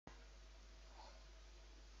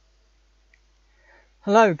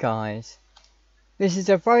Hello guys, this is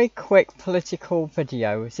a very quick political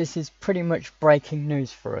video. This is pretty much breaking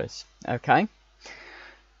news for us, okay?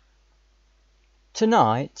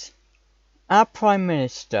 Tonight, our Prime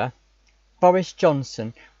Minister, Boris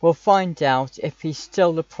Johnson, will find out if he's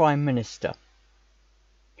still the Prime Minister.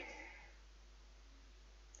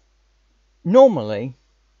 Normally,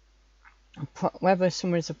 whether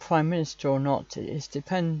someone is a Prime Minister or not, it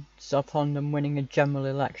depends upon them winning a general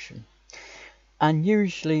election. And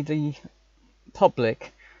usually the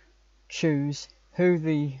public choose who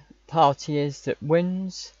the party is that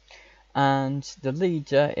wins, and the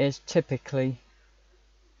leader is typically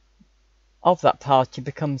of that party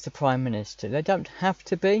becomes the Prime Minister. They don't have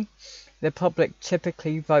to be. The public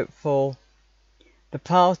typically vote for the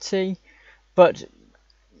party, but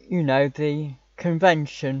you know, the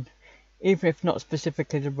convention, even if not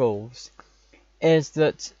specifically the rules, is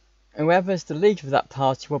that whoever's the leader of that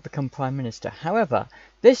party will become Prime Minister. However,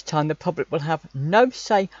 this time the public will have no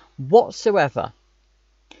say whatsoever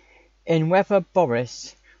in whether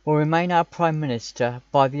Boris will remain our Prime Minister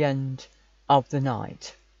by the end of the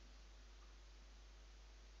night.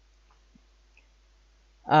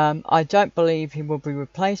 I don't believe he will be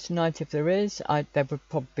replaced tonight. If there is, there would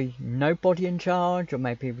probably be nobody in charge, or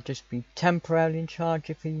maybe he would just be temporarily in charge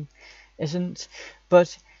if he isn't.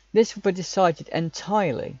 But this will be decided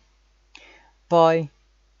entirely by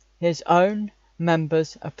his own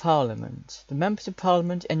members of parliament, the members of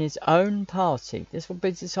parliament in his own party. This will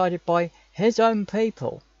be decided by his own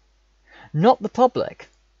people, not the public.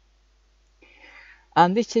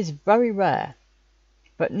 And this is very rare,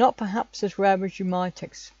 but not perhaps as rare as you might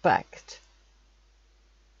expect,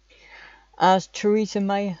 as Theresa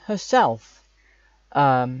May herself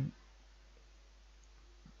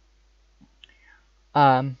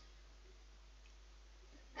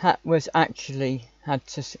had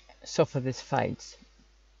to suffer this fate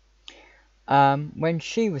when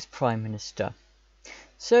she was Prime Minister.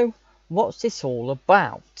 So what's this all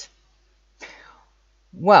about?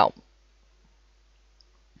 Well,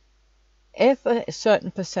 if a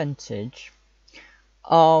certain percentage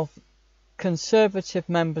of Conservative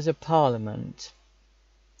members of Parliament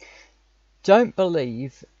don't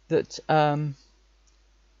believe that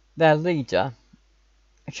their leader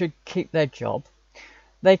should keep their job,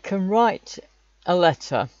 they can write a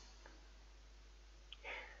letter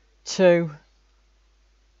to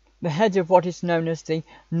the head of what is known as the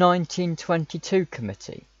 1922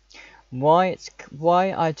 committee. Why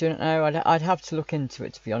I don't know. I'd have to look into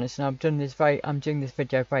it, to be honest. And I'm doing this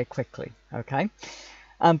video very quickly. Okay,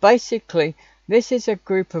 and basically this is a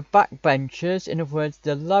group of backbenchers, in other words,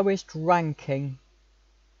 the lowest ranking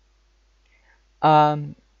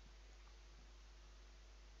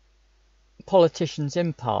politicians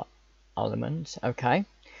in Parliament. Okay,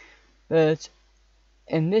 but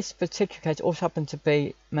in this particular case, also happen to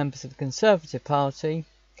be members of the Conservative Party.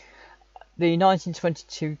 The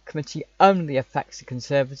 1922 committee only affects the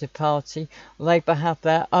Conservative Party. Labour have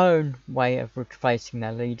their own way of replacing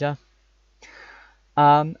their leader.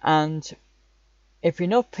 And if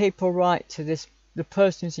enough people write to the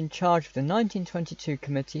person who's in charge of the 1922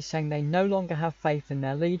 committee saying they no longer have faith in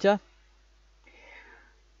their leader,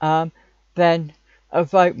 then a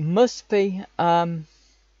vote must be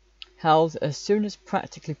held as soon as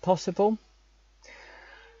practically possible,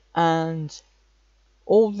 and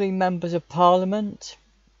all the members of Parliament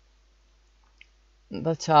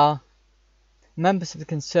that are members of the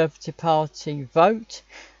Conservative Party vote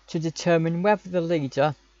to determine whether the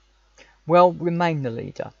leader will remain the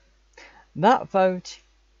leader. That vote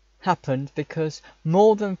happened because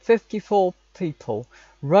more than 54 people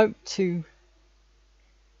wrote to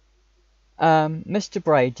Mr.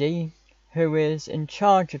 Brady, who is in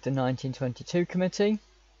charge of the 1922 committee,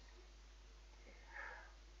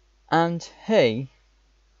 and he...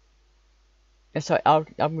 Sorry, I'll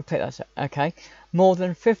repeat that. Okay, more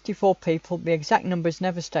than 54 people. The exact number is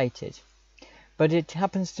never stated, but it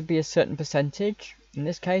happens to be a certain percentage. In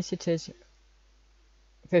this case, it is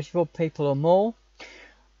 54 people or more.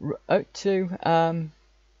 Wrote to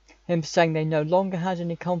him saying they no longer had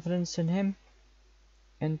any confidence in him,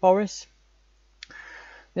 in Boris.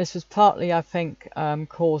 This was partly, I think,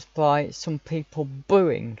 caused by some people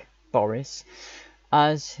booing Boris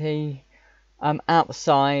as he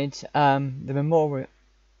outside the memorial,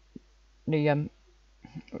 the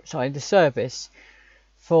service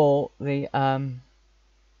for the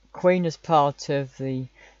Queen as part of the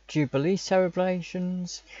Jubilee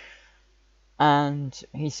celebrations, and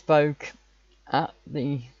he spoke at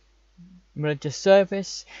the religious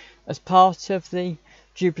service as part of the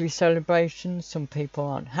Jubilee celebrations. Some people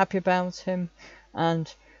aren't happy about him,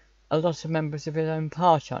 and a lot of members of his own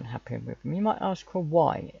party aren't happy with him. You might ask, well,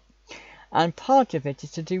 why? And part of it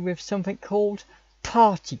is to do with something called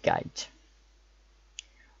Partygate.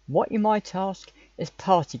 What you might ask is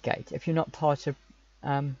Partygate if you're not part of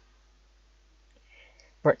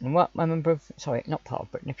Britain. Well, I'm a member of, sorry, not part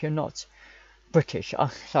of Britain, if you're not British.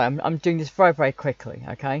 Sorry, I'm doing this very, very quickly,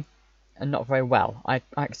 okay? And not very well. I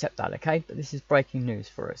accept that, okay? But this is breaking news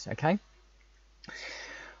for us, okay?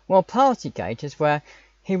 Well, Partygate is where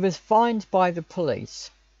he was fined by the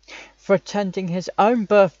police for attending his own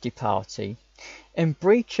birthday party in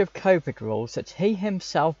breach of COVID rules that he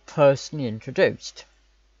himself personally introduced.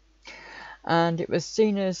 And it was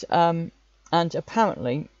seen as, and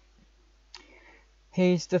apparently,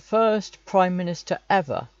 he's the first Prime Minister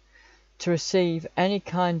ever to receive any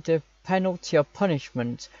kind of penalty or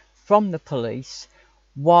punishment from the police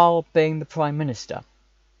while being the Prime Minister.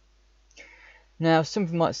 Now, some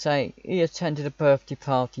people might say, he attended a birthday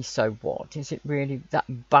party, so what? Is it really that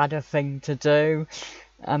bad a thing to do?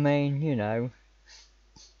 I mean, you know,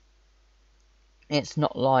 it's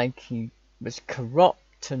not like he was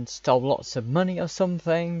corrupt and stole lots of money or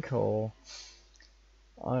something, or,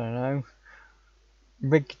 I don't know,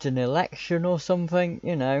 rigged an election or something,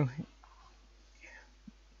 you know.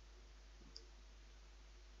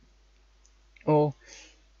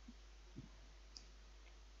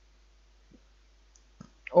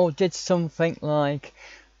 Or did something like,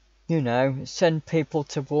 you know, send people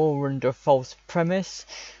to war under a false premise,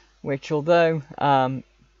 which although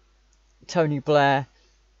Tony Blair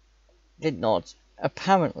did not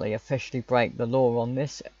apparently officially break the law on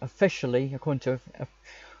this, officially, according to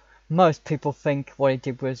most people think what he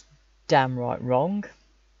did was damn right wrong,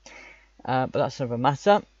 but that's another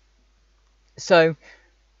matter. So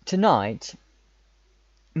tonight,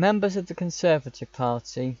 members of the Conservative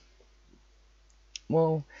Party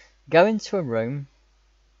will go into a room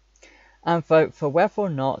and vote for whether or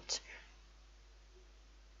not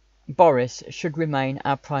Boris should remain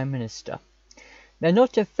our Prime Minister. They're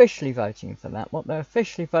not officially voting for that. What they're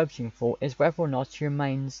officially voting for is whether or not he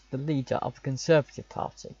remains the leader of the Conservative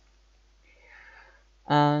Party.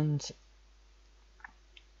 And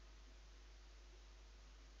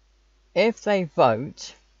if they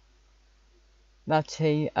vote that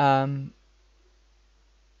he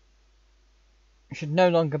should no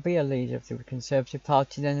longer be a leader of the Conservative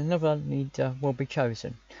Party, then another leader will be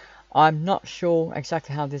chosen. I'm not sure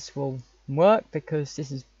exactly how this will work because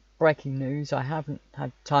this is breaking news. I haven't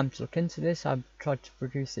had time to look into this. I've tried to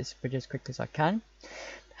produce this video as quickly as I can.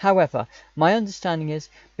 However, my understanding is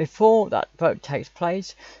before that vote takes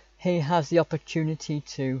place, he has the opportunity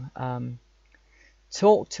to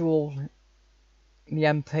talk to all the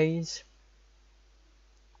MPs,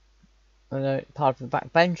 part of the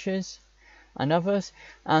backbenchers and others,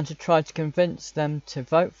 and to try to convince them to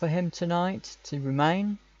vote for him tonight to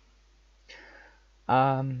remain.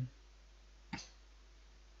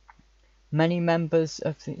 Many members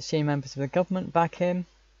of the senior members of the government back him.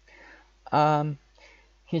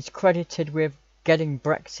 He's credited with getting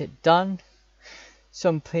Brexit done.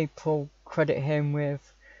 Some people credit him with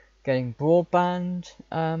getting broadband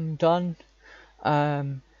done,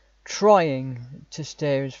 trying to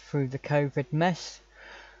steer us through the COVID mess.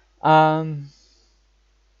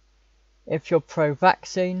 If you're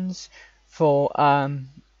pro-vaccines, for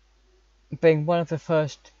being one of the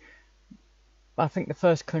first, I think the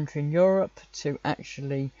first country in Europe to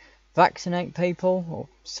actually vaccinate people, or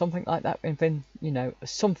something like that, you know,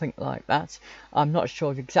 something like that. I'm not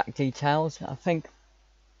sure of the exact details, I think,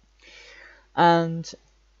 and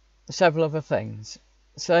several other things.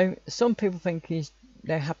 So some people think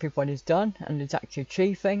they're happy with what he's done, and he's actually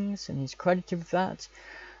achieved things, and he's credited with that,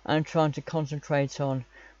 and trying to concentrate on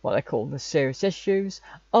what they call the serious issues.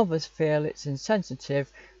 Others feel it's insensitive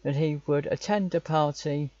that he would attend a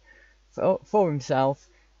party for himself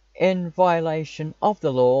in violation of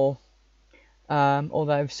the law,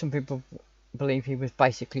 although some people believe he was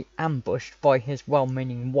basically ambushed by his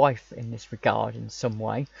well-meaning wife in this regard in some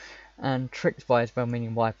way, and tricked by his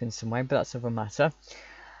well-meaning wife in some way, but that's another matter.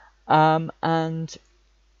 And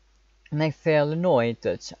they feel annoyed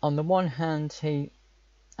that on the one hand he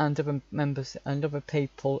and other members and other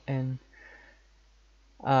people in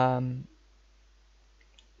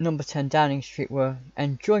number 10 Downing Street were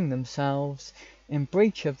enjoying themselves in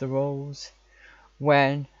breach of the rules,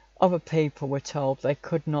 when other people were told they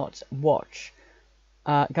could not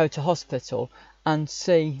go to hospital and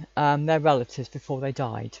see their relatives before they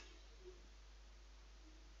died.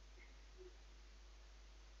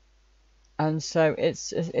 And so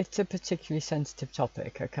it's a particularly sensitive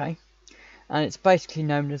topic, okay? And it's basically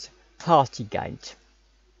known as Partygate.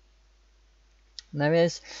 There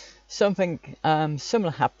is something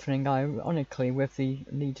similar happening, ironically, with the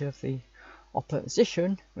leader of the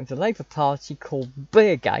opposition, with the Labour Party, called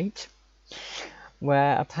Beergate,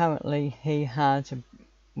 where apparently he had a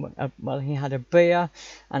beer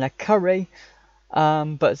and a curry,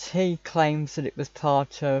 but he claims that it was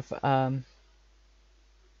part of an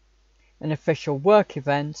official work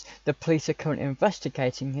event. The police are currently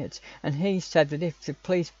investigating it, and he said that if the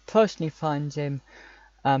police personally find him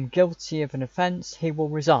guilty of an offence, he will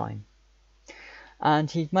resign.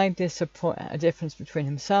 And he made this a difference between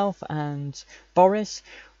himself and Boris,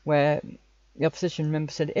 where the opposition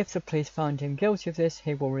member said if the police find him guilty of this,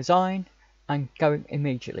 he will resign and go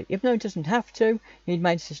immediately. Even though he doesn't have to, he'd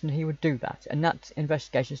made a decision he would do that, and that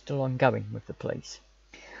investigation is still ongoing with the police.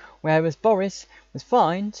 Whereas Boris was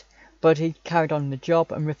fined, but he carried on the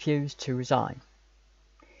job and refused to resign.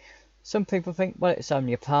 Some people think, well, it's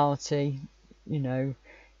only a party, you know,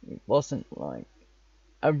 it wasn't like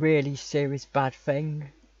a really serious bad thing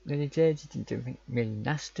that he did. He didn't do anything really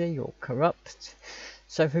nasty or corrupt,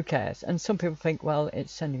 so who cares? And some people think, well,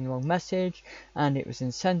 it's sending the wrong message and it was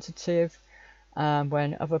insensitive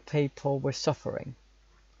when other people were suffering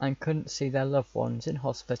and couldn't see their loved ones in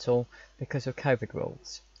hospital because of COVID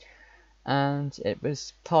rules. And it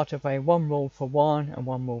was part of a one rule for one and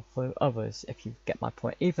one rule for others, if you get my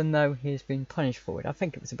point, even though he's been punished for it. I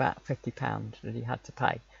think it was about £50 that he had to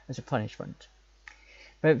pay as a punishment,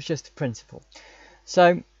 but it was just the principle.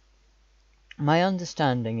 So my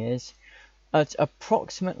understanding is at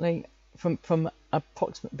approximately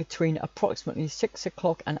between approximately 6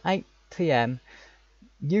 o'clock and 8 p.m.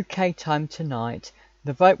 UK time tonight,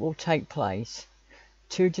 the vote will take place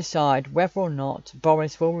to decide whether or not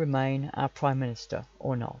Boris will remain our Prime Minister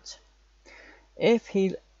or not. If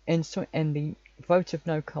he, in the vote of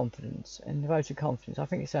no confidence, I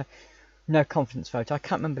think it's a no confidence vote. I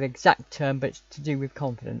can't remember the exact term, but it's to do with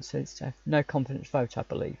confidence. It's a no confidence vote, I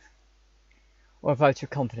believe, or a vote of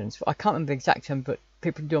confidence. I can't remember the exact term, but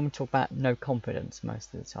people do talk about no confidence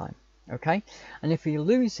most of the time. Okay, and if he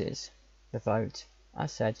loses the vote, I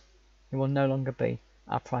said, he will no longer be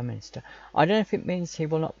our Prime Minister. I don't know if it means he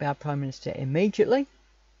will not be our Prime Minister immediately,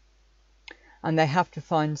 and they have to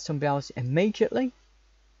find somebody else immediately,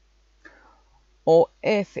 or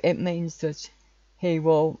if it means that he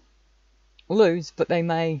will lose, but he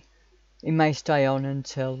may stay on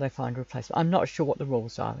until they find a replacement. I'm not sure what the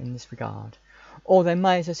rules are in this regard. Or they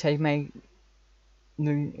may, as I say, he may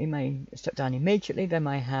step down immediately. They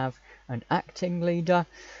may have an acting leader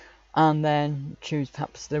and then choose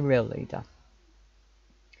perhaps the real leader.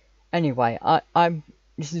 Anyway,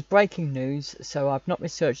 this is breaking news, so I've not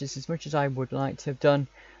researched this as much as I would like to have done,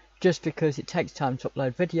 just because it takes time to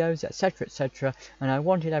upload videos, etc, etc, and I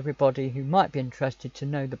wanted everybody who might be interested to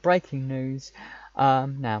know the breaking news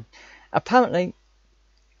now. Apparently,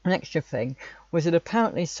 an extra thing was that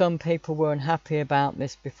apparently some people were unhappy about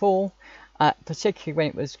this before, particularly when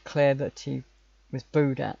it was clear that he was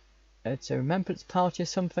booed at a remembrance party or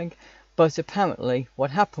something. But apparently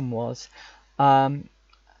what happened was, and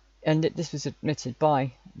this was admitted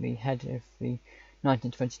by the head of the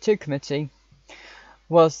 1922 committee,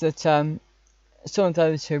 was that some of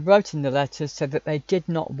those who wrote in the letters said that they did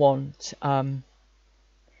not want,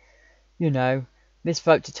 this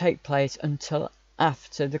vote to take place until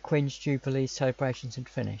after the Queen's Jubilee celebrations had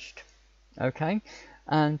finished. Okay,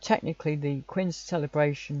 and technically the Queen's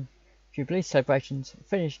Jubilee celebrations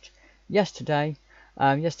finished yesterday.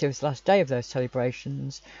 Yesterday was the last day of those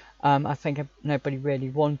celebrations. I think nobody really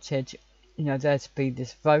wanted, there to be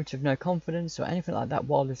this vote of no confidence or anything like that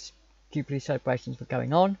while the Jubilee celebrations were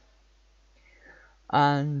going on,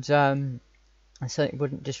 and so it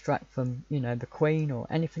wouldn't distract from, the Queen or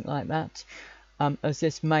anything like that, as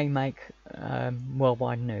this may make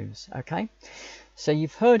worldwide news. Okay, so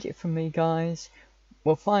you've heard it from me, guys.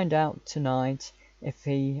 We'll find out tonight if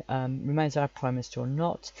he remains our Prime Minister or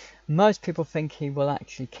not. Most people think he will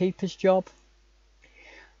actually keep his job,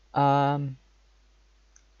 but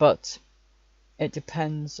it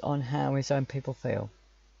depends on how his own people feel.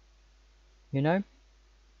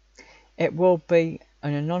 It will be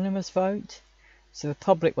an anonymous vote, so the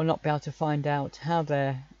public will not be able to find out how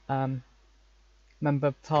their Member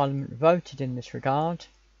of Parliament voted in this regard.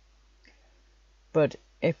 But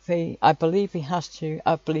if I believe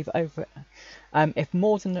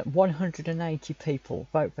more than 180 people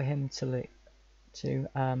vote for him vote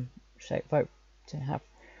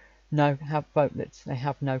that they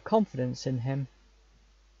have no confidence in him,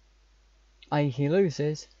 i.e. he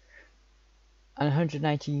loses, and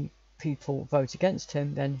 180 people vote against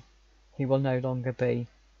him, then he will no longer be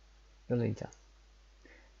the leader.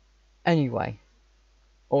 Anyway,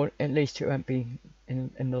 or at least it won't be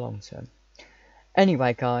in the long term.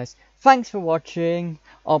 Anyway guys, thanks for watching.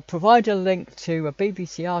 I'll provide a link to a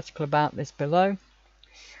BBC article about this below,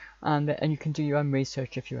 and you can do your own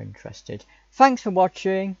research if you're interested. Thanks for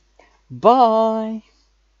watching. Bye.